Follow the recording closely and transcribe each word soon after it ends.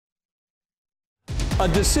A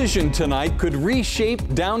decision tonight could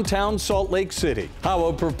reshape downtown Salt Lake City. How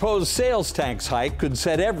a proposed sales tax hike could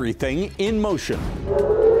set everything in motion.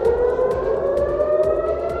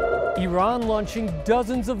 Iran launching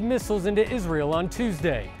dozens of missiles into Israel on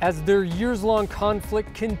Tuesday as their years-long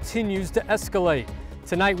conflict continues to escalate.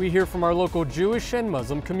 Tonight we hear from our local Jewish and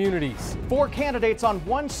Muslim communities. 4 candidates on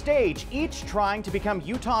one stage, each trying to become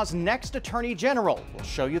Utah's next attorney general. We'll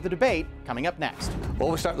show you the debate coming up next.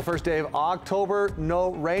 Well, we start the first day of October. No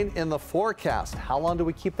rain in the forecast. How long do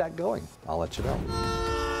we keep that going? I'll let you know.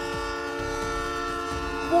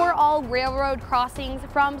 For all railroad crossings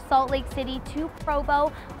from Salt Lake City to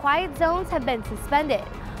Provo, quiet zones have been suspended.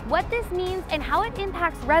 What this means and how it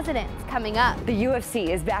impacts residents coming up. The UFC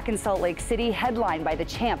is back in Salt Lake City, headlined by the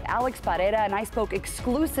champ Alex Barrera, and I spoke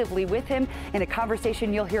exclusively with him in a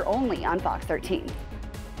conversation you'll hear only on Fox 13.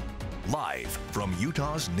 Live from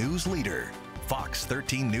Utah's news leader, Fox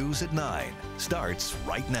 13 News at 9 starts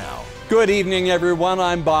right now. Good evening, everyone.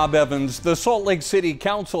 I'm Bob Evans. The Salt Lake City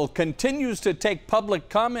Council continues to take public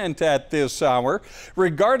comment at this hour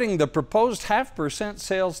regarding the proposed 0.5%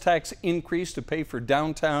 sales tax increase to pay for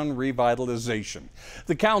downtown revitalization.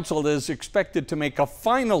 The council is expected to make a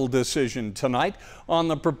final decision tonight on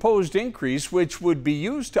the proposed increase, which would be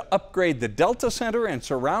used to upgrade the Delta Center and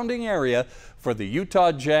surrounding area for the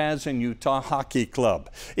Utah Jazz and Utah Hockey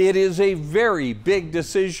Club. It is a very big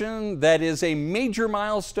decision that is a major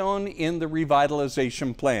milestone in the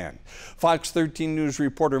revitalization plan. Fox 13 News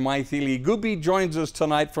reporter Maithili Gubi joins us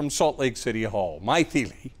tonight from Salt Lake City Hall.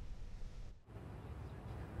 Maithili.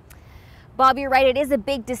 Bob, you're right, it is a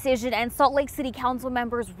big decision, and Salt Lake City Council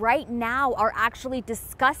members right now are actually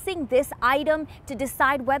discussing this item to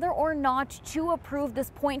decide whether or not to approve this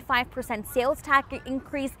 0.5% sales tax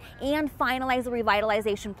increase and finalize the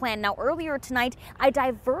revitalization plan. Now, earlier tonight, a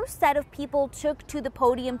diverse set of people took to the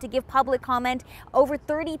podium to give public comment. Over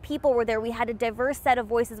 30 people were there. We had a diverse set of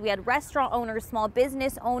voices. We had restaurant owners, small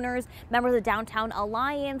business owners, members of Downtown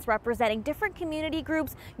Alliance, representing different community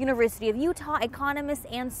groups, University of Utah, economists,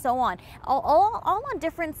 and so on. All on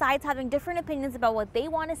different sides, having different opinions about what they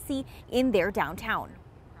want to see in their downtown.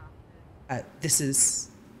 This is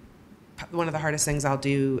one of the hardest things I'll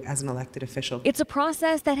do as an elected official. It's a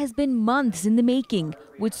process that has been months in the making,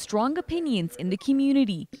 with strong opinions in the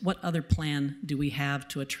community. What other plan do we have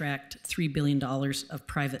to attract $3 billion of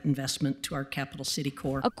private investment to our capital city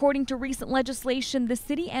core? According to recent legislation, the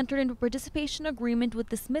city entered into a participation agreement with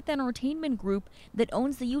the Smith Entertainment Group that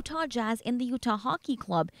owns the Utah Jazz and the Utah Hockey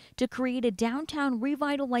Club to create a downtown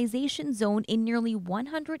revitalization zone in nearly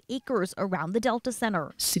 100 acres around the Delta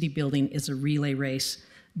Center. City building is a relay race.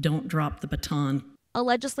 Don't drop the baton. A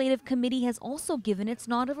legislative committee has also given its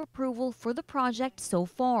nod of approval for the project so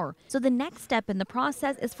far. So the next step in the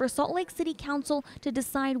process is for Salt Lake City Council to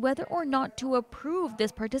decide whether or not to approve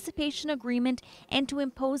this participation agreement and to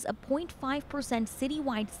impose a 0.5%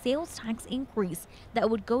 citywide sales tax increase that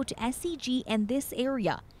would go to SEG and this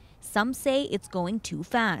area. Some say it's going too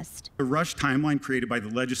fast. The rush timeline created by the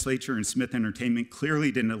legislature and Smith Entertainment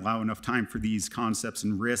clearly didn't allow enough time for these concepts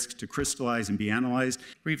and risks to crystallize and be analyzed.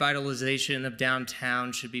 Revitalization of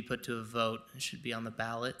downtown should be put to a vote. It should be on the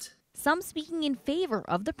ballot. Some speaking in favor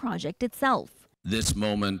of the project itself. This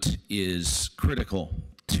moment is critical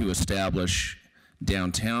to establish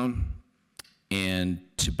downtown and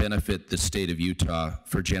to benefit the state of Utah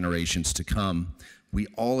for generations to come. We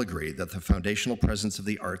all agree that the foundational presence of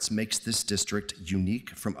the arts makes this district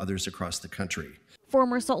unique from others across the country.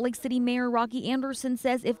 Former Salt Lake City Mayor Rocky Anderson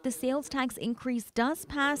says if the sales tax increase does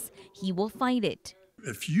pass, he will fight it.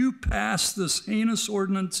 If you pass this heinous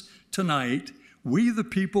ordinance tonight, we, the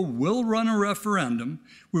people, will run a referendum.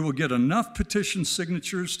 We will get enough petition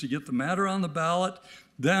signatures to get the matter on the ballot.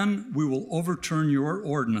 Then we will overturn your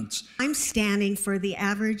ordinance. I'm standing for the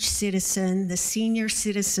average citizen, the senior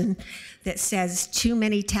citizen that says too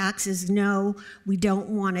many taxes. No, we don't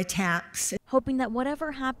want a tax. Hoping that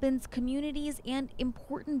whatever happens, communities and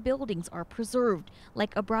important buildings are preserved,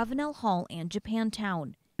 like Abravanel Hall and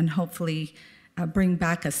Japantown. And hopefully bring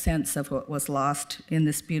back a sense of what was lost in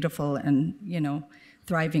this beautiful and,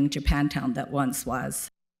 thriving Japantown that once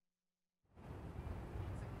was.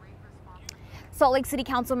 Salt Lake City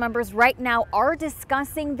Council members right now are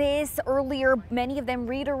discussing this. Earlier, many of them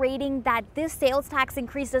reiterating that this sales tax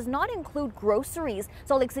increase does not include groceries.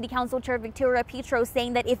 Salt Lake City Council Chair Victoria Petro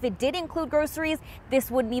saying that if it did include groceries, this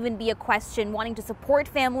wouldn't even be a question, wanting to support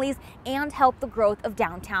families and help the growth of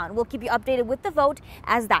downtown. We'll keep you updated with the vote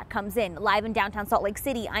as that comes in. Live in downtown Salt Lake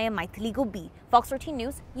City, I am Maithili Gubi, Fox 13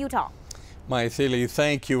 News, Utah. Maithili,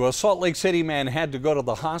 thank you. A Salt Lake City man had to go to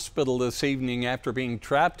the hospital this evening after being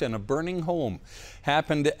trapped in a burning home.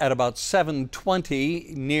 Happened at about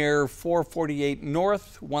 7:20 near 448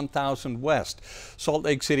 North, 1000 West. Salt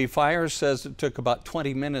Lake City Fire says it took about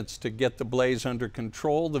 20 minutes to get the blaze under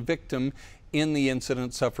control. The victim in the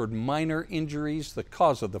incident suffered minor injuries. The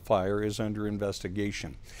cause of the fire is under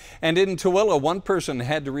investigation. And in Tooele, one person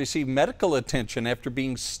had to receive medical attention after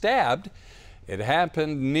being stabbed. It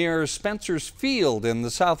happened near Spencer's Field in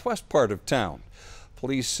the southwest part of town.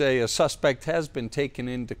 Police say a suspect has been taken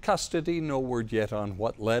into custody. No word yet on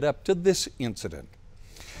what led up to this incident.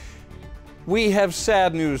 We have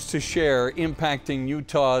sad news to share impacting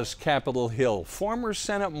Utah's Capitol Hill. Former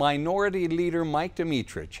Senate Minority Leader Mike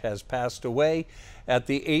Dmytrich has passed away at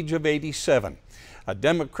the age of 87. A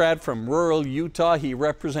Democrat from rural Utah, he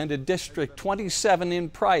represented District 27 in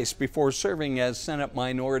Price before serving as Senate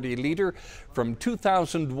Minority Leader from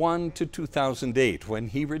 2001 to 2008, when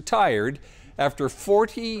he retired after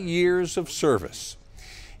 40 years of service.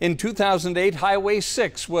 In 2008, Highway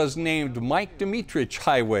 6 was named Mike Dmytrich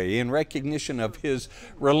Highway in recognition of his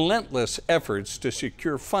relentless efforts to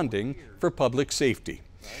secure funding for public safety.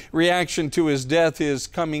 Reaction to his death is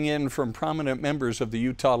coming in from prominent members of the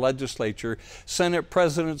Utah legislature. Senate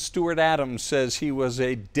President Stuart Adams says he was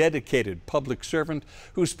a dedicated public servant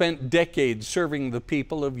who spent decades serving the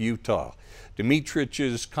people of Utah.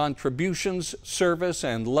 Dmytrich's contributions, service,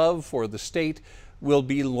 and love for the state will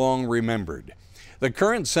be long remembered. The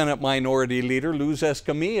current Senate Minority Leader, Luz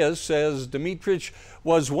Escamilla, says Dmytrich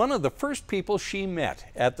was one of the first people she met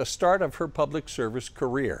at the start of her public service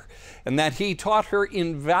career, and that he taught her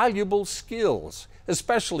invaluable skills,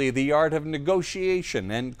 especially the art of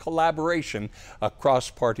negotiation and collaboration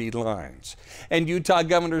across party lines. And Utah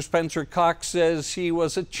Governor Spencer Cox says he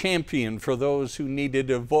was a champion for those who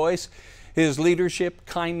needed a voice. His leadership,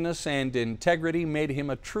 kindness, and integrity made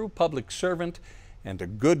him a true public servant and a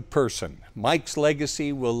good person. Mike's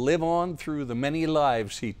legacy will live on through the many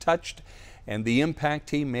lives he touched and the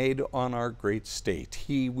impact he made on our great state.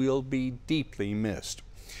 He will be deeply missed.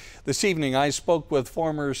 This evening, I spoke with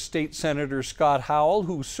former State Senator Scott Howell,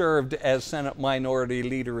 who served as Senate Minority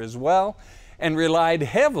Leader as well, and relied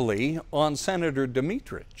heavily on Senator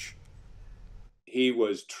Dmytrich. He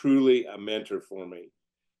was truly a mentor for me.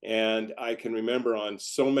 And I can remember on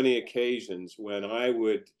so many occasions when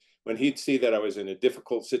he'd see that I was in a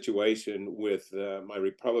difficult situation with my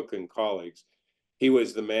Republican colleagues, he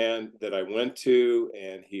was the man that I went to,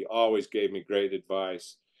 and he always gave me great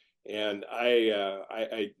advice. And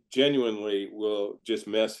I genuinely will just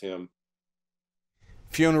miss him.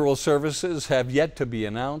 Funeral services have yet to be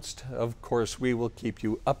announced. Of course, we will keep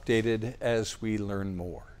you updated as we learn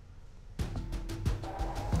more.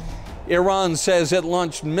 Iran says it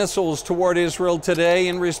launched missiles toward Israel today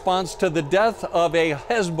in response to the death of a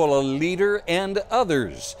Hezbollah leader and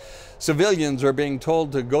others. Civilians are being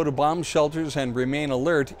told to go to bomb shelters and remain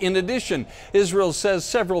alert. In addition, Israel says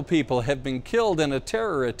several people have been killed in a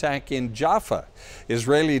terror attack in Jaffa.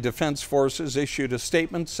 Israeli Defense Forces issued a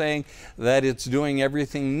statement saying that it's doing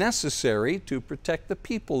everything necessary to protect the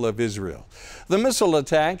people of Israel. The missile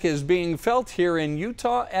attack is being felt here in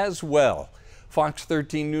Utah as well. Fox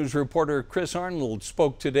 13 News reporter Chris Arnold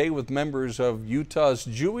spoke today with members of Utah's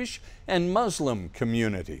Jewish and Muslim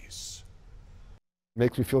communities.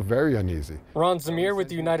 Makes me feel very uneasy. Ron Zamir with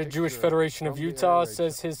the United Jewish Federation of Utah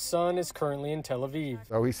says his son is currently in Tel Aviv.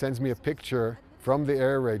 So he sends me a picture from the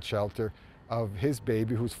air raid shelter of his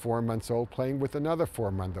baby, who's 4 months old, playing with another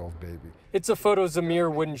 4-month-old baby. It's a photo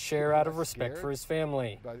Zamir wouldn't share out of respect for his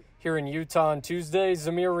family. Here in Utah on Tuesday,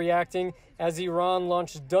 Zamir reacting as Iran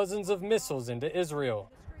launched dozens of missiles into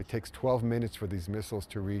Israel. It takes 12 minutes for these missiles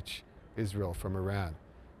to reach Israel from Iran.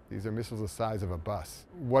 These are missiles the size of a bus.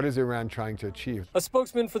 What is Iran trying to achieve? A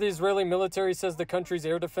spokesman for the Israeli military says the country's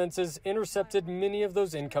air defenses intercepted many of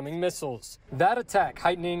those incoming missiles. That attack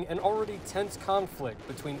heightening an already tense conflict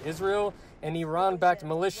between Israel and Iran-backed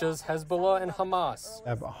militias Hezbollah and Hamas. I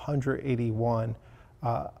have 181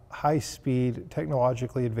 high-speed,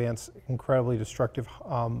 technologically advanced, incredibly destructive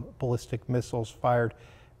ballistic missiles fired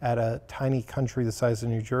at a tiny country the size of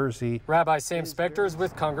New Jersey. Rabbi Sam Spector is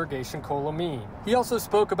with Congregation Kol Amin. He also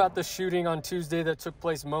spoke about the shooting on Tuesday that took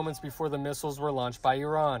place moments before the missiles were launched by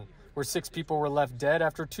Iran, where 6 people were left dead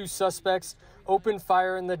after 2 suspects opened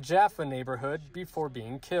fire in the Jaffa neighborhood before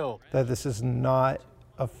being killed. That this is not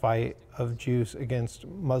a fight of Jews against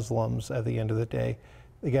Muslims at the end of the day.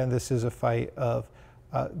 Again, this is a fight of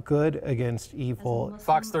good against evil.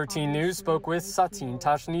 Fox 13 News spoke with Satine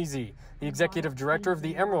Tashnizi, the executive director of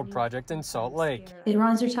the Emerald Project in Salt Lake.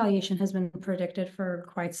 Iran's retaliation has been predicted for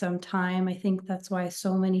quite some time. I think that's why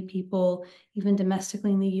so many people, even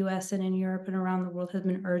domestically in the U.S. and in Europe and around the world, have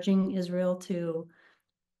been urging Israel to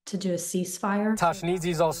do a ceasefire. Tashnizi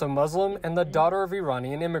is also Muslim and the daughter of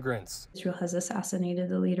Iranian immigrants. Israel has assassinated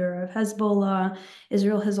the leader of Hezbollah.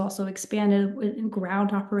 Israel has also expanded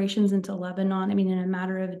ground operations into Lebanon. I mean, in a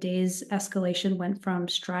matter of days, escalation went from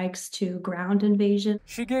strikes to ground invasion.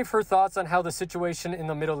 She gave her thoughts on how the situation in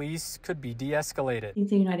the Middle East could be de-escalated. I think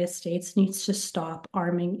the United States needs to stop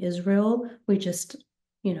arming Israel. We just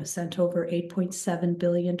sent over $8.7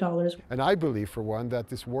 billion. And I believe, for one, that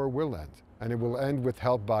this war will end. And it will end with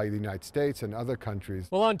help by the United States and other countries.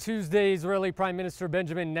 Well, on Tuesday, Israeli Prime Minister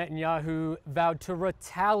Benjamin Netanyahu vowed to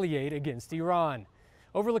retaliate against Iran.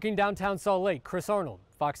 Overlooking downtown Salt Lake, Chris Arnold,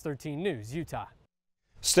 Fox 13 News, Utah.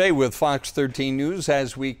 Stay with Fox 13 News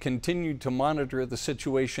as we continue to monitor the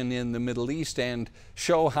situation in the Middle East and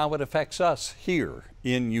show how it affects us here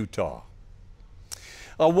in Utah.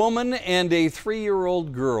 A woman and a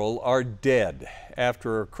 3-year-old girl are dead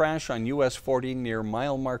after a crash on US 40 near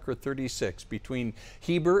mile marker 36 between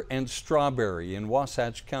Heber and Strawberry in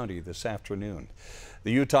Wasatch County this afternoon.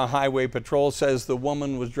 The Utah Highway Patrol says the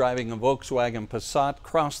woman was driving a Volkswagen Passat,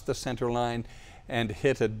 crossed the center line, and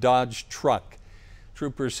hit a Dodge truck.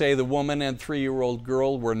 Troopers say the woman and 3-year-old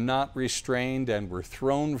girl were not restrained and were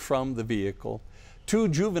thrown from the vehicle. 2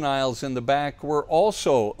 juveniles in the back were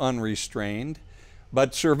also unrestrained,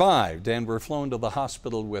 but survived and were flown to the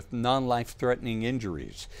hospital with non-life-threatening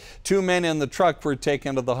injuries. 2 men in the truck were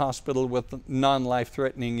taken to the hospital with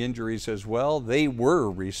non-life-threatening injuries as well. They were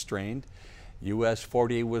restrained. US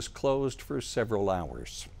 40 was closed for several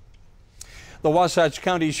hours. The Wasatch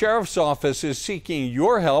County Sheriff's Office is seeking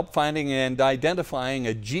your help finding and identifying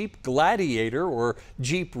a Jeep Gladiator or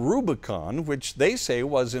Jeep Rubicon, which they say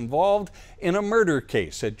was involved in a murder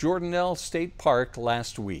case at Jordanelle State Park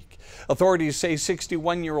last week. Authorities say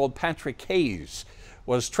 61-year-old Patrick Hayes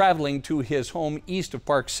was traveling to his home east of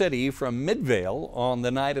Park City from Midvale on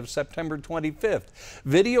the night of September 25th.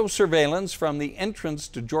 Video surveillance from the entrance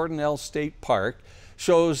to Jordanelle State Park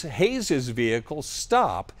shows Hayes' vehicle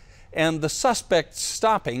stop and the suspect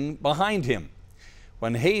stopping behind him.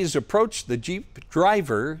 When Hayes approached the Jeep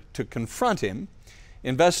driver to confront him,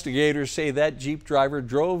 investigators say that Jeep driver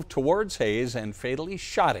drove towards Hayes and fatally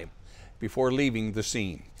shot him before leaving the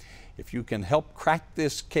scene. If you can help crack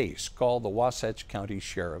this case, call the Wasatch County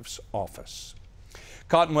Sheriff's Office.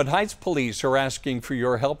 Cottonwood Heights police are asking for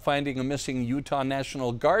your help finding a missing Utah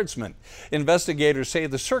National Guardsman. Investigators say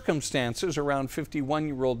the circumstances around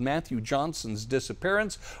 51-year-old Matthew Johnson's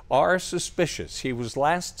disappearance are suspicious. He was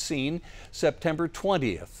last seen September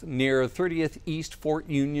 20th near 30th East Fort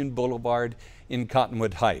Union Boulevard in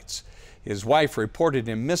Cottonwood Heights. His wife reported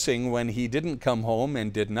him missing when he didn't come home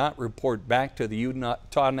and did not report back to the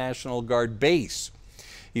Utah National Guard base.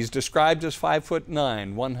 He's described as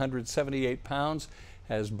 5'9", 178 pounds,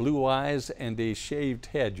 has blue eyes and a shaved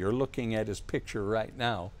head. You're looking at his picture right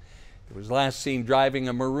now. He was last seen driving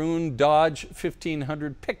a maroon Dodge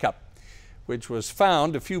 1500 pickup, which was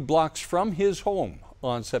found a few blocks from his home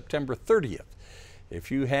on September 30th.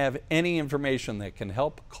 If you have any information that can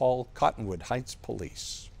help, call Cottonwood Heights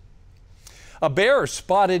Police. A bear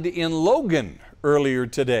spotted in Logan earlier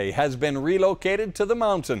today has been relocated to the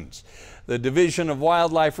mountains. The Division of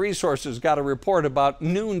Wildlife Resources got a report about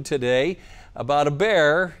noon today about a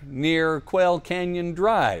bear near Quail Canyon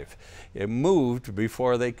Drive. It moved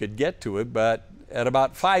before they could get to it, but at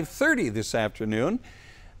about 5:30 this afternoon,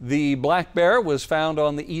 the black bear was found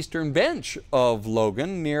on the eastern bench of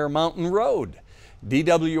Logan near Mountain Road.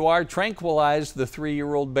 DWR tranquilized the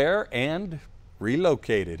 3-year-old bear and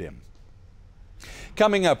relocated him.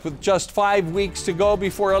 Coming up, with just 5 weeks to go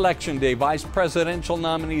before Election Day, Vice Presidential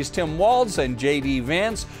nominees Tim Walz and J.D.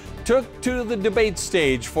 Vance took to the debate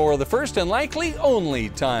stage for the first and likely only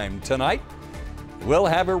time tonight. We'll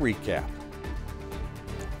have a recap.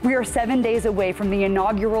 We are 7 days away from the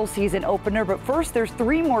inaugural season opener, but first there's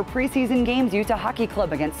 3 more preseason games. Utah Hockey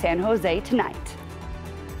Club against San Jose tonight.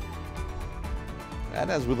 And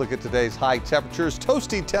as we look at today's high temperatures,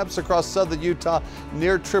 toasty temps across southern Utah,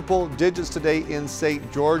 near triple digits today in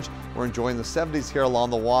St. George. We're enjoying the 70s here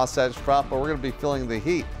along the Wasatch Front, but we're going to be feeling the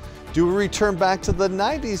heat. Do we return back to the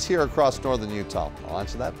 90s here across northern Utah? I'll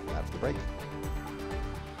answer that after the break.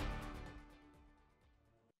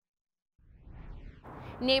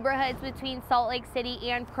 Neighborhoods between Salt Lake City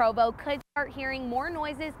and Provo could start hearing more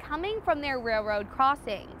noises coming from their railroad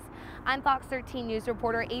crossings. I'm Fox 13 News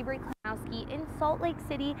reporter Avery Clown. Klinowski in Salt Lake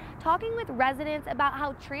City, talking with residents about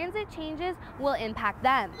how transit changes will impact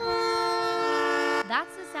them.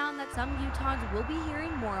 That's the sound that some Utahns will be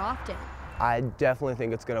hearing more often. I definitely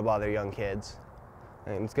think it's going to bother young kids,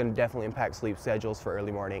 and it's going to definitely impact sleep schedules for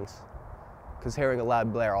early mornings, because hearing a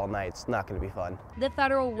loud blare all night is not going to be fun. The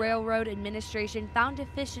Federal Railroad Administration found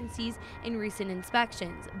deficiencies in recent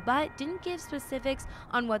inspections, but didn't give specifics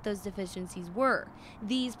on what those deficiencies were.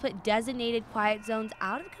 These put designated quiet zones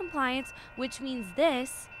out of compliance, which means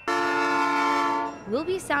this will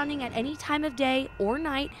be sounding at any time of day or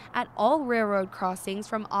night at all railroad crossings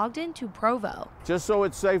from Ogden to Provo. Just so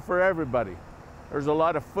it's safe for everybody. There's a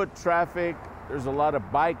lot of foot traffic. There's a lot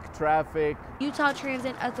of bike traffic. Utah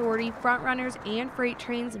Transit Authority frontrunners and freight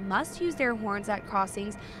trains must use their horns at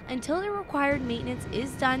crossings until the required maintenance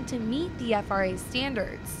is done to meet the FRA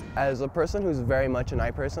standards. As a person who's very much a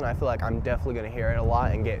night person, I feel like I'm definitely going to hear it a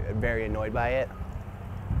lot and get very annoyed by it,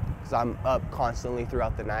 because I'm up constantly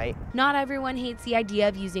throughout the night. Not everyone hates the idea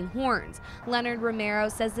of using horns. Leonard Romero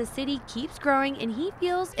says the city keeps growing and he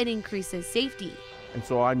feels it increases safety. And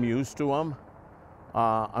so I'm used to them.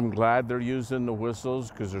 I'm glad they're using the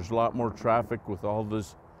whistles because there's a lot more traffic with all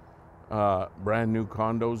this brand new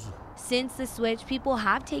condos. Since the switch, people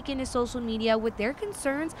have taken to social media with their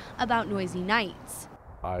concerns about noisy nights.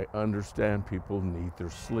 I understand people need their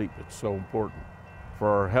sleep. It's so important for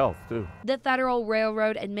our health too. The Federal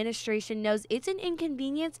Railroad Administration knows it's an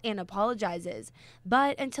inconvenience and apologizes.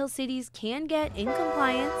 But until cities can get in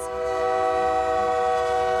compliance,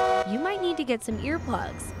 you might need to get some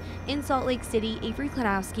earplugs. In Salt Lake City, Avery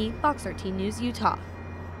Klinowski, Fox 13 News, Utah.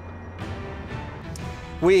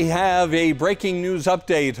 We have a breaking news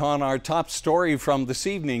update on our top story from this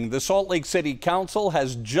evening. The Salt Lake City Council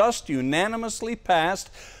has just unanimously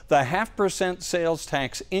passed the 0.5% sales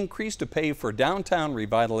tax increase to pay for downtown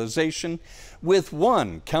revitalization, with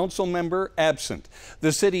one council member absent.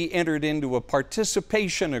 The city entered into a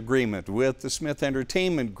participation agreement with the Smith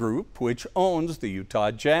Entertainment Group, which owns the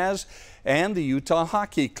Utah Jazz and the Utah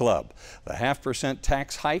Hockey Club. The 0.5%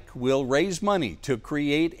 tax hike will raise money to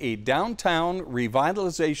create a downtown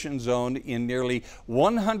revitalization zone in nearly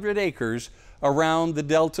 100 acres around the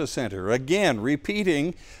Delta Center. Again,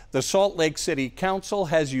 repeating, the Salt Lake City Council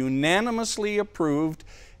has unanimously approved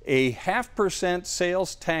a 0.5%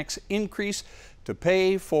 sales tax increase to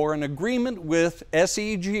pay for an agreement with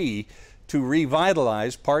SEG to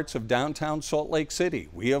revitalize parts of downtown Salt Lake City.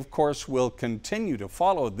 We, of course, will continue to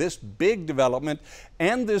follow this big development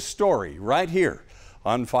and this story right here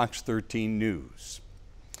on Fox 13 News.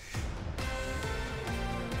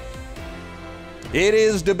 It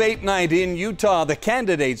is debate night in Utah. The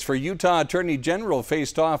candidates for Utah Attorney General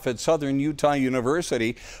faced off at Southern Utah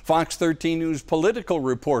University. Fox 13 News political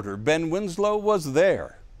reporter Ben Winslow was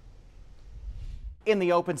there. In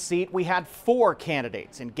the open seat, we had 4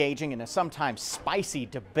 candidates engaging in a sometimes spicy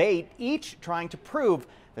debate, each trying to prove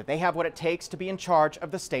that they have what it takes to be in charge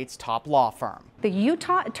of the state's top law firm. The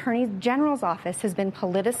Utah Attorney General's office has been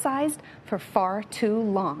politicized for far too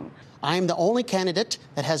long. I am the only candidate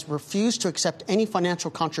that has refused to accept any financial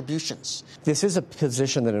contributions. This is a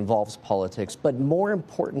position that involves politics, but more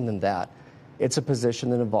important than that, it's a position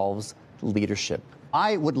that involves leadership.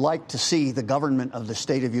 I would like to see the government of the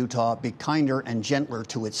state of Utah be kinder and gentler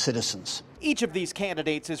to its citizens. Each of these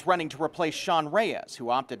candidates is running to replace Sean Reyes, who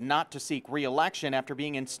opted not to seek re-election after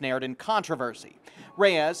being ensnared in controversy.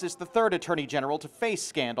 Reyes is the 3rd Attorney General to face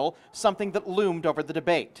scandal, something that loomed over the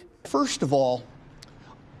debate. First of all,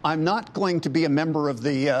 I'm not going to be a member of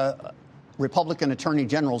the Republican Attorney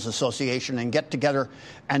Generals Association and get together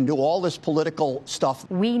and do all this political stuff.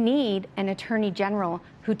 We need an Attorney General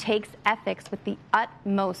who takes ethics with the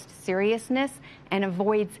utmost seriousness and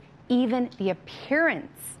avoids even the appearance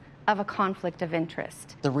of a conflict of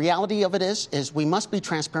interest. The reality of it is we must be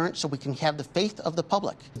transparent so we can have the faith of the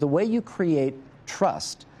public. The way you create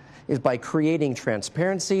trust is by creating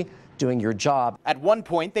transparency, doing your job. At one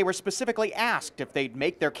point, they were specifically asked if they'd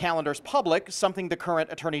make their calendars public, something the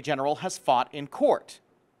current Attorney General has fought in court.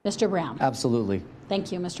 Mr. Brown. Absolutely.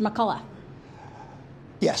 Thank you. Mr. McCullough.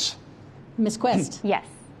 Yes. Ms. Quist. Yes.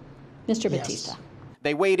 Mr. Yes. Batista.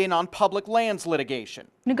 They weighed in on public lands litigation.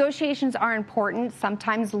 Negotiations are important.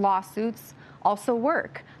 Sometimes lawsuits also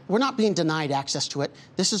work. We're not being denied access to it.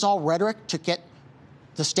 This is all rhetoric to get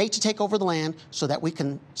the state to take over the land so that we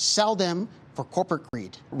can sell them for corporate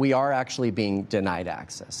greed. We are actually being denied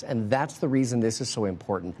access, and that's the reason this is so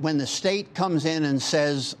important. When the state comes in and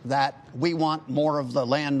says that we want more of the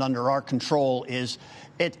land under our control, it's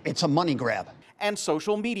a money grab. And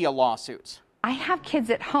social media lawsuits. I have kids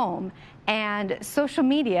at home, and social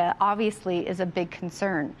media obviously is a big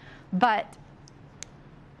concern. But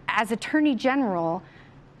As Attorney General,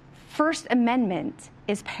 First Amendment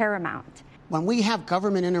is paramount. When we have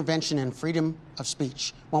government intervention in freedom of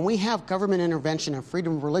speech, when we have government intervention in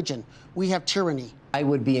freedom of religion, we have tyranny. I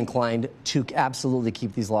would be inclined to absolutely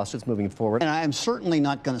keep these lawsuits moving forward. And I am certainly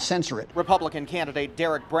not going to censor it. Republican candidate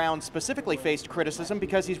Derek Brown specifically faced criticism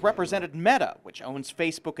because he's represented Meta, which owns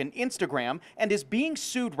Facebook and Instagram, and is being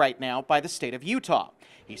sued right now by the state of Utah.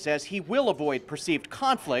 He says he will avoid perceived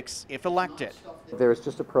conflicts if elected. There's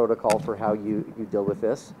just a protocol for how you deal with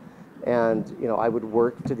this. And, I would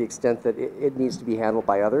work to the extent that it needs to be handled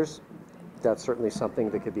by others. That's certainly something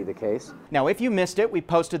that could be the case. Now, if you missed it, we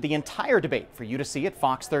posted the entire debate for you to see at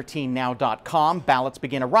fox13now.com. Ballots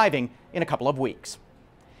begin arriving in a couple of weeks.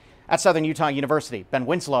 At Southern Utah University, Ben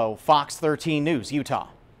Winslow, Fox 13 News, Utah.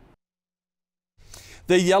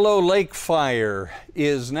 The Yellow Lake fire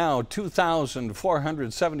is now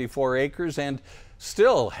 2,474 acres and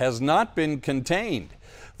still has not been contained.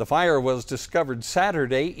 The fire was discovered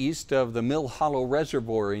Saturday east of the Mill Hollow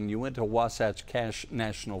Reservoir in Uinta-Wasatch Cache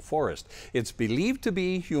National Forest. It's believed to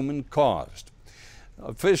be human-caused.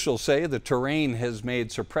 Officials say the terrain has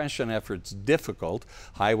made suppression efforts difficult.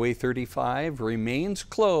 Highway 35 remains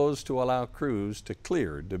closed to allow crews to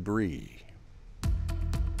clear debris.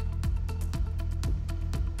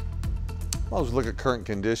 Well, let's look at current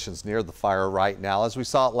conditions near the fire right now. As we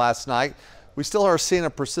saw it last night, we still are seeing a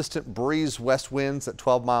persistent breeze, west winds at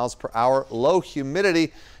 12 miles per hour, low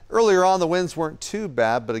humidity. Earlier on, the winds weren't too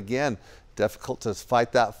bad, but again, difficult to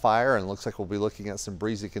fight that fire, and it looks like we'll be looking at some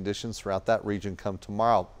breezy conditions throughout that region come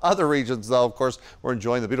tomorrow. Other regions, though, of course, we're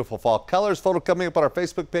enjoying the beautiful fall colors. Photo coming up on our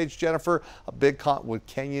Facebook page, Jennifer, a big cottonwood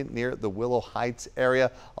canyon near the Willow Heights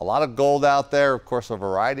area. A lot of gold out there, of course, a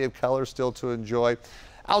variety of colors still to enjoy.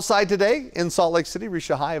 Outside today in Salt Lake City,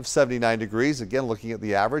 reached a high of 79 degrees. Again, looking at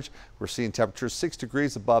the average, we're seeing temperatures 6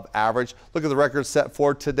 degrees above average. Look at the record set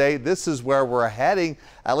for today. This is where we're heading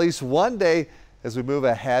at least one day as we move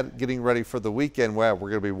ahead, getting ready for the weekend where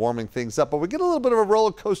we're going to be warming things up. But we get a little bit of a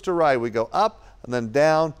roller coaster ride. We go up and then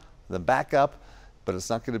down and then back up. But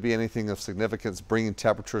it's not going to be anything of significance, bringing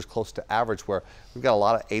temperatures close to average, where we've got a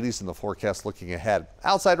lot of 80s in the forecast looking ahead.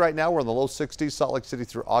 Outside right now, we're in the low 60s, Salt Lake City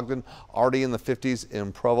through Ogden, already in the 50s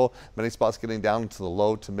in Provo. Many spots getting down to the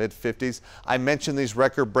low to mid 50s. I mentioned these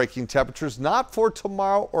record-breaking temperatures, not for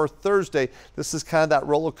tomorrow or Thursday. This is kind of that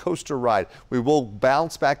roller coaster ride. We will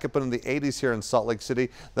bounce back up into the 80s here in Salt Lake City.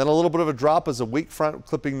 Then a little bit of a drop as a weak front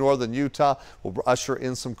clipping northern Utah will usher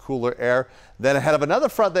in some cooler air. Then ahead of another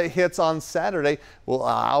front that hits on Saturday, we'll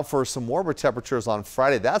allow for some warmer temperatures on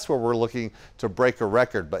Friday. That's where we're looking to break a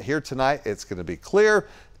record. But here tonight, it's going to be clear.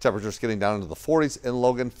 Temperatures getting down into the 40s in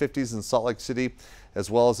Logan, 50s in Salt Lake City,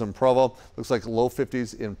 as well as in Provo. Looks like low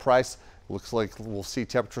 50s in Price. Looks like we'll see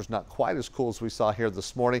temperatures not quite as cool as we saw here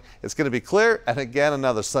this morning. It's going to be clear, and again,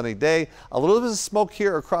 another sunny day. A little bit of smoke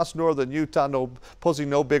here across northern Utah, posing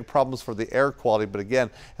no big problems for the air quality. But again,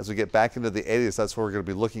 as we get back into the 80s, that's what we're going to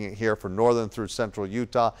be looking at here for northern through central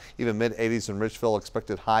Utah. Even mid-80s in Richville,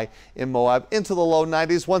 expected high in Moab, into the low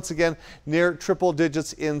 90s. Once again, near triple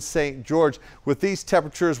digits in St. George. With these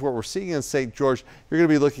temperatures, what we're seeing in St. George, you're going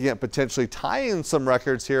to be looking at potentially tying some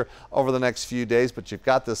records here over the next few days. But you've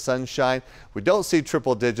got the sunshine. We don't see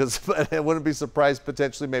triple digits, but I wouldn't be surprised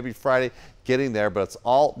potentially maybe Friday getting there, but it's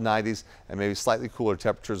all 90s and maybe slightly cooler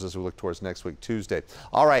temperatures as we look towards next week, Tuesday.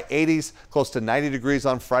 All right, 80s, close to 90 degrees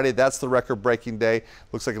on Friday. That's the record-breaking day.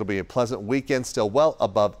 Looks like it'll be a pleasant weekend, still well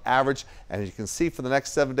above average. And as you can see for the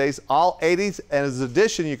next 7 days, all 80s. And as an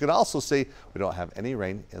addition, you can also see we don't have any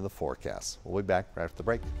rain in the forecast. We'll be back right after the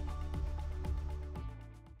break.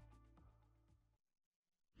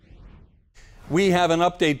 We have an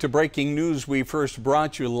update to breaking news we first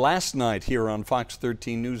brought you last night here on Fox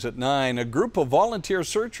 13 News at 9. A group of volunteer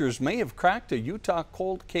searchers may have cracked a Utah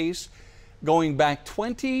cold case going back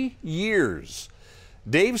 20 years.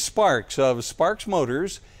 Dave Sparks of Sparks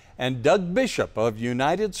Motors and Doug Bishop of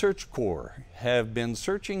United Search Corps have been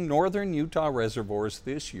searching northern Utah reservoirs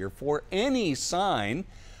this year for any sign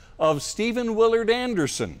of Stephen Willard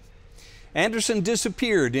Anderson. Anderson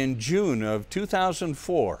disappeared in June of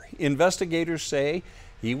 2004. Investigators say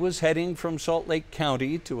he was heading from Salt Lake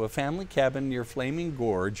County to a family cabin near Flaming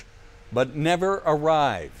Gorge, but never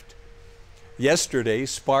arrived. Yesterday,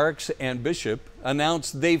 Sparks and Bishop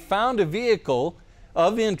announced they found a vehicle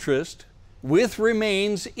of interest with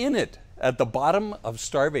remains in it at the bottom of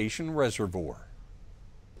Starvation Reservoir.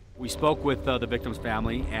 We spoke with the victim's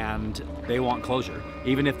family, and they want closure.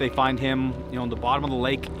 Even if they find him, on the bottom of the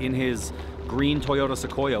lake in his green Toyota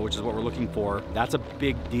Sequoia, which is what we're looking for, that's a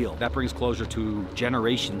big deal. That brings closure to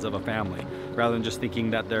generations of a family, rather than just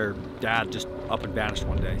thinking that their dad just up and vanished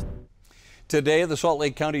one day. Today, the Salt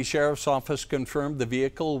Lake County Sheriff's Office confirmed the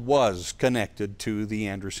vehicle was connected to the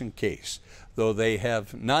Anderson case, though they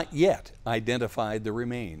have not yet identified the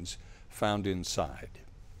remains found inside.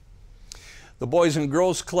 The Boys and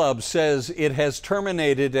Girls Club says it has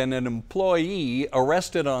terminated an employee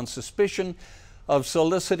arrested on suspicion of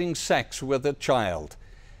soliciting sex with a child.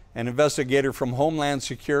 An investigator from Homeland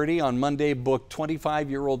Security on Monday booked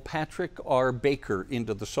 25-year-old Patrick R. Baker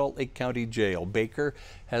into the Salt Lake County Jail. Baker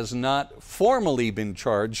has not formally been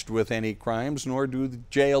charged with any crimes, nor do the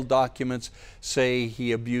jail documents say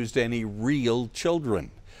he abused any real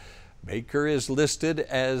children. Baker is listed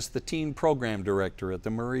as the teen program director at the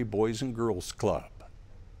Murray Boys and Girls Club.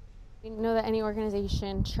 We know that any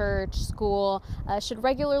organization, church, school should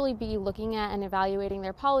regularly be looking at and evaluating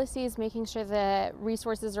their policies, making sure that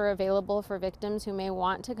resources are available for victims who may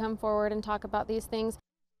want to come forward and talk about these things.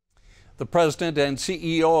 The president and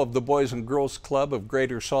CEO of the Boys and Girls Club of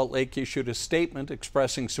Greater Salt Lake issued a statement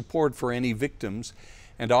expressing support for any victims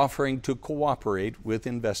and offering to cooperate with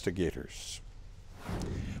investigators.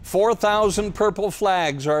 4,000 purple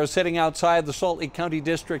flags are sitting outside the Salt Lake County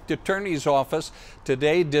District Attorney's Office.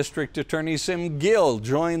 Today, District Attorney Sim Gill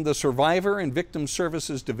joined the Survivor and Victim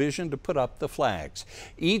Services Division to put up the flags.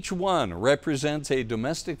 Each one represents a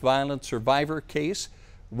domestic violence survivor case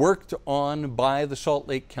worked on by the Salt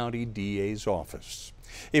Lake County DA's office.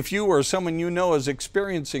 If you or someone you know is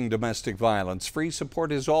experiencing domestic violence, free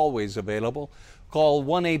support is always available. Call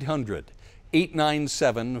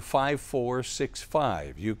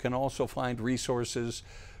 1-800-897-5465. You can also find resources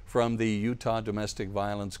from the Utah Domestic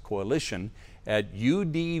Violence Coalition at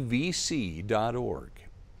udvc.org.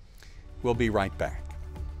 We'll be right back.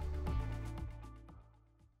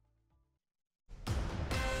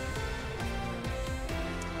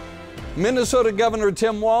 Minnesota Governor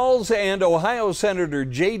Tim Walz and Ohio Senator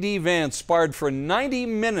J.D. Vance sparred for 90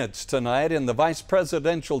 minutes tonight in the vice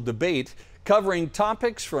presidential debate, covering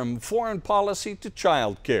topics from foreign policy to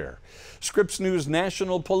child care. Scripps News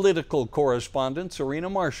national political correspondent Serena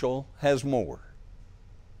Marshall has more.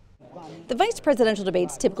 The vice presidential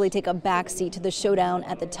debates typically take a backseat to the showdown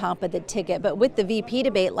at the top of the ticket, but with the VP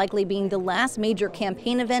debate likely being the last major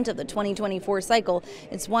campaign event of the 2024 cycle,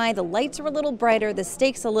 it's why the lights are a little brighter, the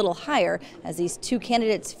stakes a little higher as these two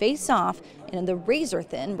candidates face off in the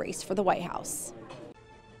razor-thin race for the White House.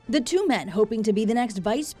 The two men hoping to be the next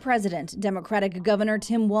vice president, Democratic Governor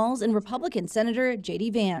Tim Walz and Republican Senator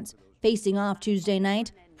J.D. Vance, facing off Tuesday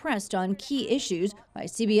night, pressed on key issues by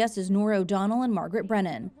CBS's Norah O'Donnell and Margaret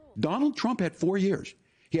Brennan. Donald Trump had 4 years.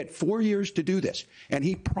 He had 4 years to do this. And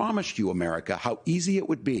he promised you, America, how easy it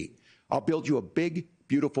would be. I'll build you a big,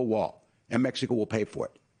 beautiful wall, and Mexico will pay for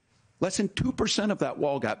it. Less than 2% of that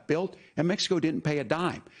wall got built, and Mexico didn't pay a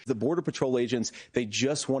dime. The Border Patrol agents, they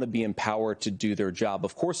just want to be empowered to do their job.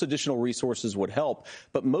 Of course, additional resources would help,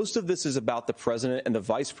 but most of this is about the president and the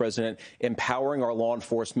vice president empowering our law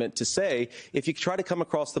enforcement to say, if you try to come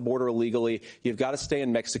across the border illegally, you've got to stay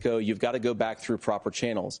in Mexico, you've got to go back through proper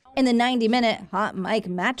channels. In the 90-minute hot mic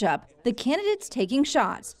matchup, the candidates taking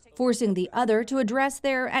shots, forcing the other to address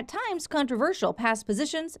their, at times, controversial past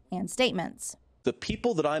positions and statements. The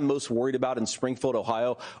people that I'm most worried about in Springfield,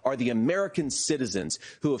 Ohio, are the American citizens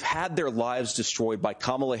who have had their lives destroyed by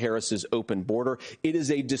Kamala Harris's open border. It is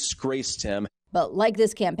a disgrace, Tim. But like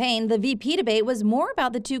this campaign, the VP debate was more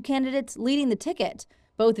about the two candidates leading the ticket,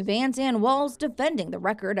 both Vance and Walz defending the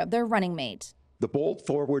record of their running mate. The bold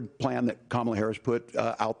forward plan that Kamala Harris put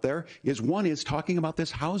out there is talking about this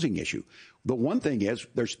housing issue. The one thing is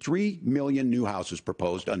there's 3 million new houses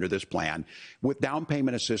proposed under this plan with down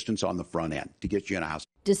payment assistance on the front end to get you in a house.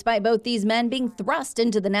 Despite both these men being thrust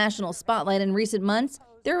into the national spotlight in recent months,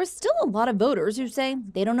 there is still a lot of voters who say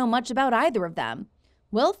they don't know much about either of them.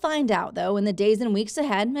 We'll find out, though, in the days and weeks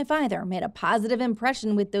ahead if either made a positive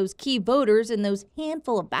impression with those key voters in those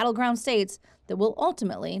handful of battleground states that will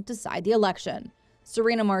ultimately decide the election.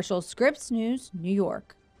 Serena Marshall, Scripps News, New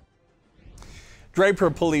York. Draper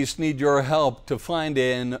police need your help to find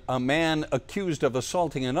a man accused of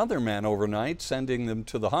assaulting another man overnight, sending them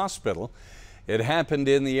to the hospital. It happened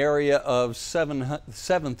in the area of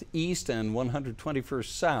 7th East and 121st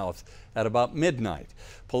South at about midnight.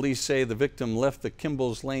 Police say the victim left the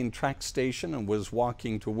Kimball's Lane track station and was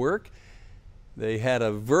walking to work. They had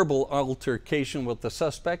a verbal altercation with the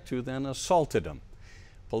suspect, who then assaulted him.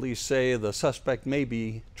 Police say the suspect may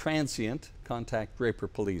be transient. Contact Draper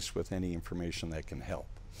Police with any information that can help.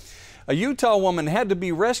 A Utah woman had to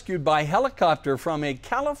be rescued by helicopter from a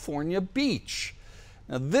California beach.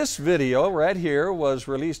 Now, this video right here was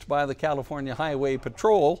released by the California Highway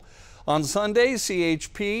Patrol. On Sunday,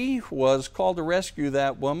 CHP was called to rescue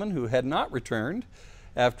that woman who had not returned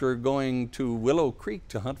after going to Willow Creek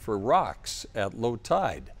to hunt for rocks at low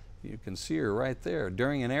tide. You can see her right there.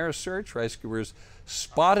 During an air search, rescuers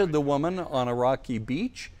spotted the woman on a rocky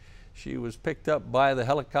beach. She was picked up by the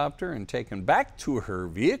helicopter and taken back to her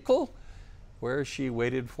vehicle, where she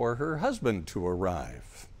waited for her husband to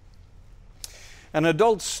arrive. An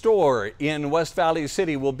adult store in West Valley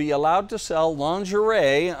City will be allowed to sell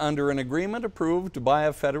lingerie under an agreement approved by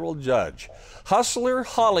a federal judge. Hustler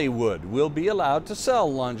Hollywood will be allowed to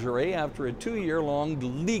sell lingerie after a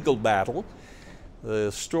 2-year-long legal battle.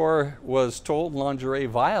 The store was told lingerie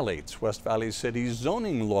violates West Valley City's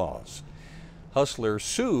zoning laws. Hustler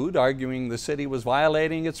sued, arguing the city was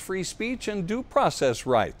violating its free speech and due process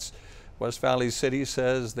rights. West Valley City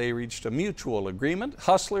says they reached a mutual agreement.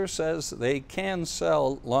 Hustler says they can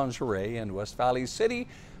sell lingerie, and West Valley City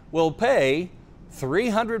will pay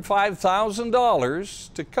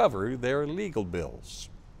 $305,000 to cover their legal bills.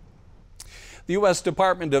 The U.S.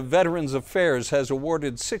 Department of Veterans Affairs has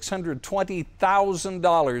awarded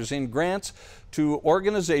 $620,000 in grants to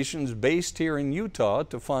organizations based here in Utah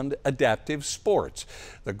to fund adaptive sports.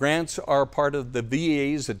 The grants are part of the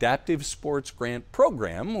VA's Adaptive Sports Grant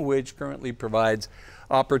Program, which currently provides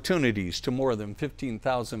opportunities to more than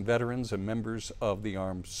 15,000 veterans and members of the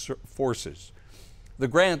armed forces. The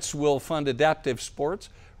grants will fund adaptive sports,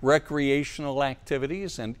 recreational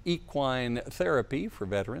activities, and equine therapy for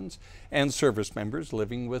veterans and service members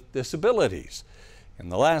living with disabilities. In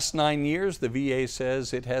the last 9 years, the VA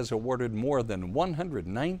says it has awarded more than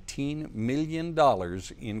 $119 million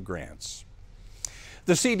in grants.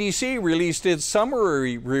 The CDC released its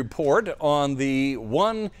summary report on the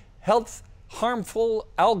One Health Harmful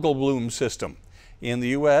Algal Bloom System in the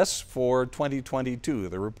U.S. for 2022.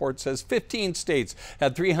 The report says 15 states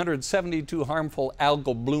had 372 harmful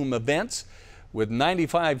algal bloom events, with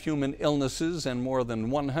 95 human illnesses and more than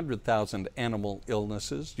 100,000 animal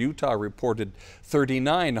illnesses. Utah reported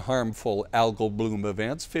 39 harmful algal bloom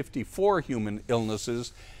events, 54 human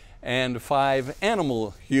illnesses, and 5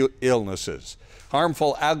 animal illnesses.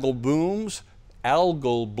 Harmful algal blooms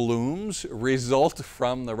result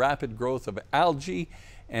from the rapid growth of algae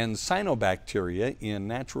and cyanobacteria in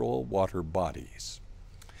natural water bodies.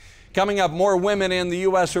 Coming up, more women in the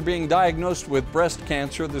U.S. are being diagnosed with breast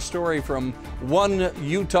cancer. The story from one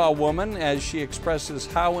Utah woman as she expresses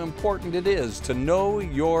how important it is to know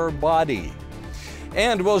your body.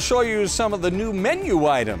 And we'll show you some of the new menu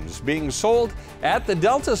items being sold at the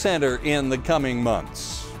Delta Center in the coming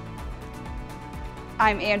months.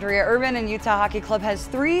 I'm Andrea Urban, and Utah Hockey Club has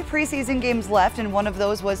 3 preseason games left, and one of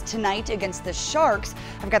those was tonight against the Sharks.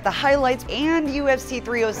 I've got the highlights, and UFC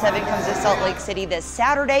 307 comes to Salt Lake City this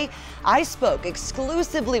Saturday. I spoke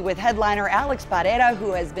exclusively with headliner Alex Barrera,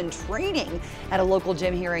 who has been training at a local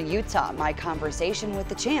gym here in Utah. My conversation with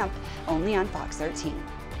the champ, only on Fox 13.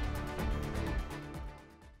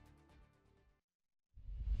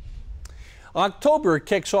 October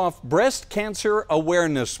kicks off Breast Cancer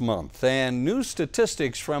Awareness Month, and new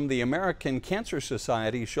statistics from the American Cancer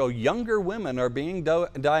Society show younger women are being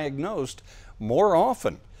diagnosed more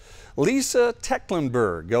often. Lisa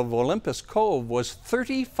Tecklenburg of Olympus Cove was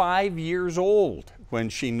 35 years old when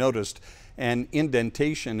she noticed an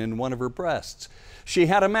indentation in one of her breasts. She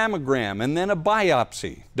had a mammogram and then a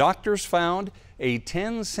biopsy. Doctors found a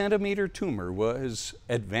 10-centimeter tumor was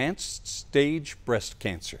advanced stage breast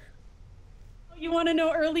cancer. You want to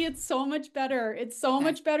know early, it's so much better. It's so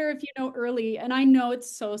much better if you know early. And I know it's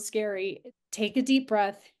so scary. Take a deep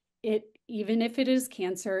breath. Even if it is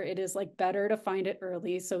cancer, it is like better to find it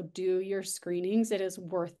early. So do your screenings. It is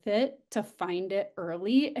worth it to find it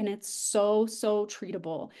early. And it's so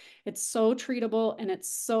treatable. It's so treatable, and it's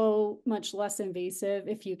so much less invasive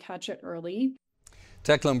if you catch it early.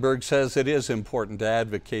 Tecklenburg says it is important to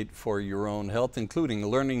advocate for your own health, including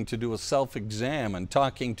learning to do a self-exam and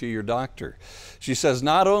talking to your doctor. She says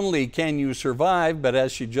not only can you survive, but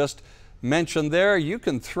as she just mentioned there, you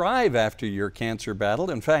can thrive after your cancer battle.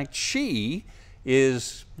 In fact, she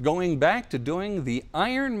is going back to doing the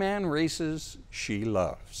Ironman races she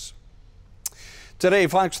loves. Today,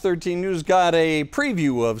 Fox 13 News got a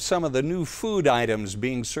preview of some of the new food items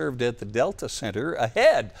being served at the Delta Center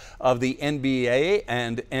ahead of the NBA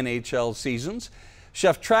and NHL seasons.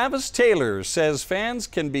 Chef Travis Taylor says fans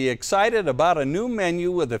can be excited about a new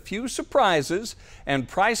menu with a few surprises and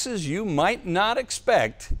prices you might not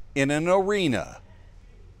expect in an arena.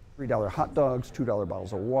 $3 hot dogs, $2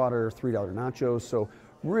 bottles of water, $3 nachos. So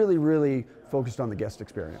really focused on the guest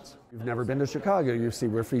experience. If you've never been to Chicago, you see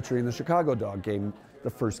we're featuring the Chicago Dog game, the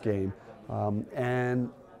first game. And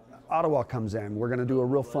Ottawa comes in, we're gonna do a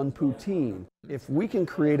real fun poutine. If we can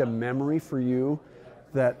create a memory for you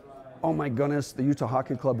that oh my goodness, the Utah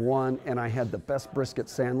Hockey Club won and I had the best brisket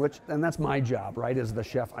sandwich. And that's my job, right, as the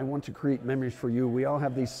chef. I want to create memories for you. We all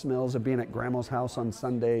have these smells of being at Grandma's house on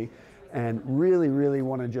Sunday and really, really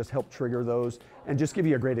want to just help trigger those and just give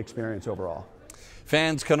you a great experience overall.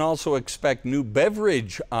 Fans can also expect new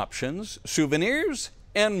beverage options, souvenirs,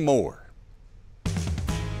 and more.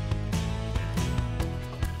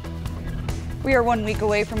 We are 1 week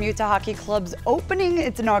away from Utah Hockey Club's opening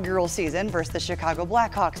its inaugural season versus the Chicago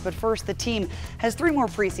Blackhawks. But first, the team has 3 more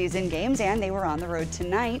preseason games, and they were on the road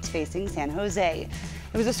tonight facing San Jose.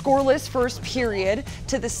 It was a scoreless first period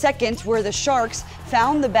to the second, where the Sharks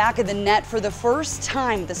found the back of the net for the first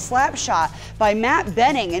time. The slap shot by Matt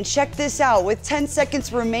Benning. And check this out, with 10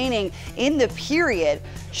 seconds remaining in the period,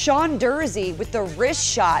 Sean Durzi with the wrist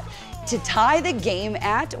shot to tie the game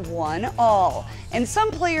at 1-1. And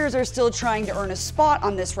some players are still trying to earn a spot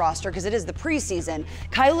on this roster because it is the preseason.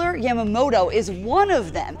 Kyler Yamamoto is one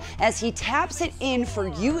of them as he taps it in for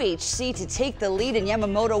UHC to take the lead, and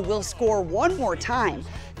Yamamoto will score one more time.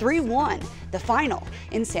 3-1, the final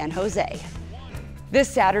in San Jose. This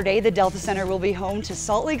Saturday, the Delta Center will be home to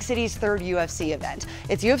Salt Lake City's 3rd UFC event.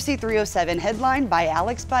 It's UFC 307, headlined by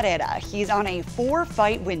Alex Barrera. He's on a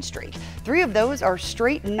 4-fight win streak. 3 of those are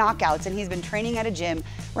straight knockouts, and he's been training at a gym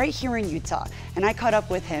right here in Utah. And I caught up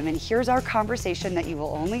with him, and here's our conversation that you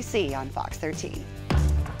will only see on Fox 13.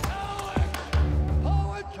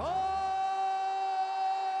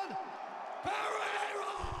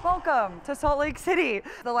 Welcome to Salt Lake City.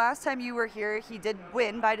 The last time you were here, he did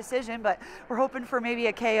win by decision, but we're hoping for maybe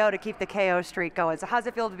a KO to keep the KO streak going. So how's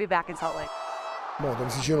it feel to be back in Salt Lake? Bom, tô me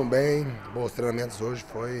sentindo bem. Os treinamentos hoje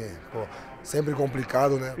foi sempre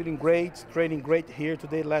complicado, né? Feeling great, training great here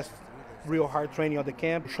today. Last real hard training on the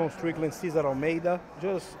camp. Sean Strickland, Cesar Almeida.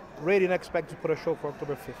 Just ready and expect to put a show for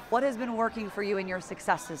October 5th. What has been working for you in your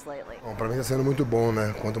successes lately? Bom, para mim está sendo muito bom,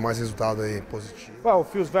 né? Quanto mais resultado aí positivo. Well, it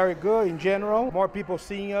feels very good in general. More people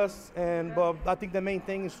seeing us, but I think the main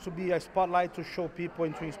thing is to be a spotlight to show people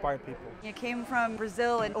and to inspire people. You came from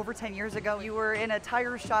Brazil, and over 10 years ago, you were in a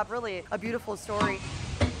tire shop. Really a beautiful story.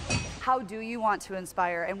 How do you want to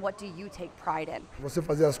inspire, and what do you take pride in? Você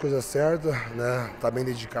fazer as coisas certas, né? Tá bem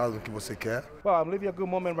dedicado no que você quer. Well, I'm living a good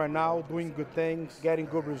moment right now, doing good things, getting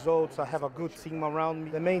good results. I have a good team around me.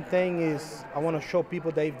 The main thing is I want to show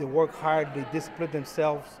people that if they work hard, they discipline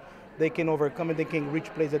themselves, they can overcome it, they can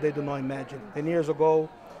reach places that they do not imagine. 10 years ago,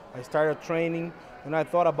 I started training, and I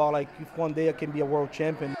thought about like if one day I can be a world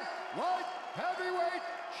champion. Light heavyweight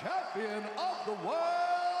champion of the world.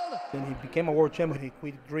 And he became a world champion. He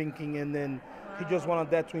quit drinking, and then he just wanted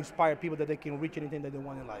that to inspire people that they can reach anything that they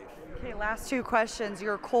want in life. Okay, last 2 questions.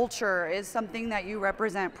 Your culture is something that you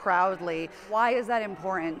represent proudly. Why is that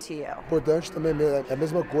important to you? Importante também é a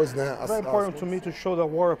mesma coisa, né? It's very important to me to show the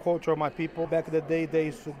warrior culture of my people. Back in the day, they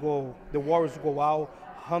used to go, the warriors go out,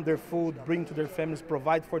 hunt their food, bring to their families,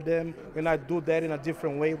 provide for them. And I do that in a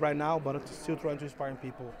different way right now, but I'm still trying to inspire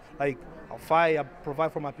people. Like, I'll fight, I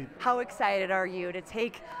provide for my people. How excited are you to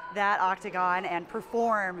take that octagon and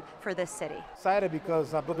perform for this city? Excited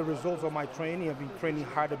because I've got the results of my training. I've been training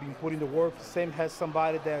hard, I've been putting the work. Same as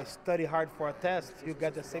somebody that study hard for a test, you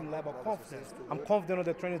get the same level of confidence. I'm confident of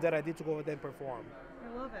the training that I did to go over there and perform.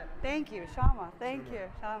 I love it. Thank you, Shama. Thank you,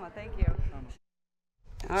 Shama. Thank you.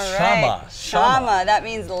 All right, Shama. That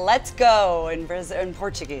means let's go in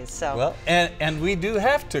Portuguese. So well, and we do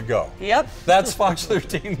have to go. Yep. That's Fox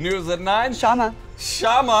 13 News at 9. Shama.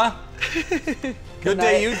 Shama. Good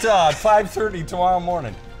day, Utah. At 5:30 tomorrow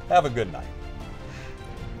morning. Have a good night.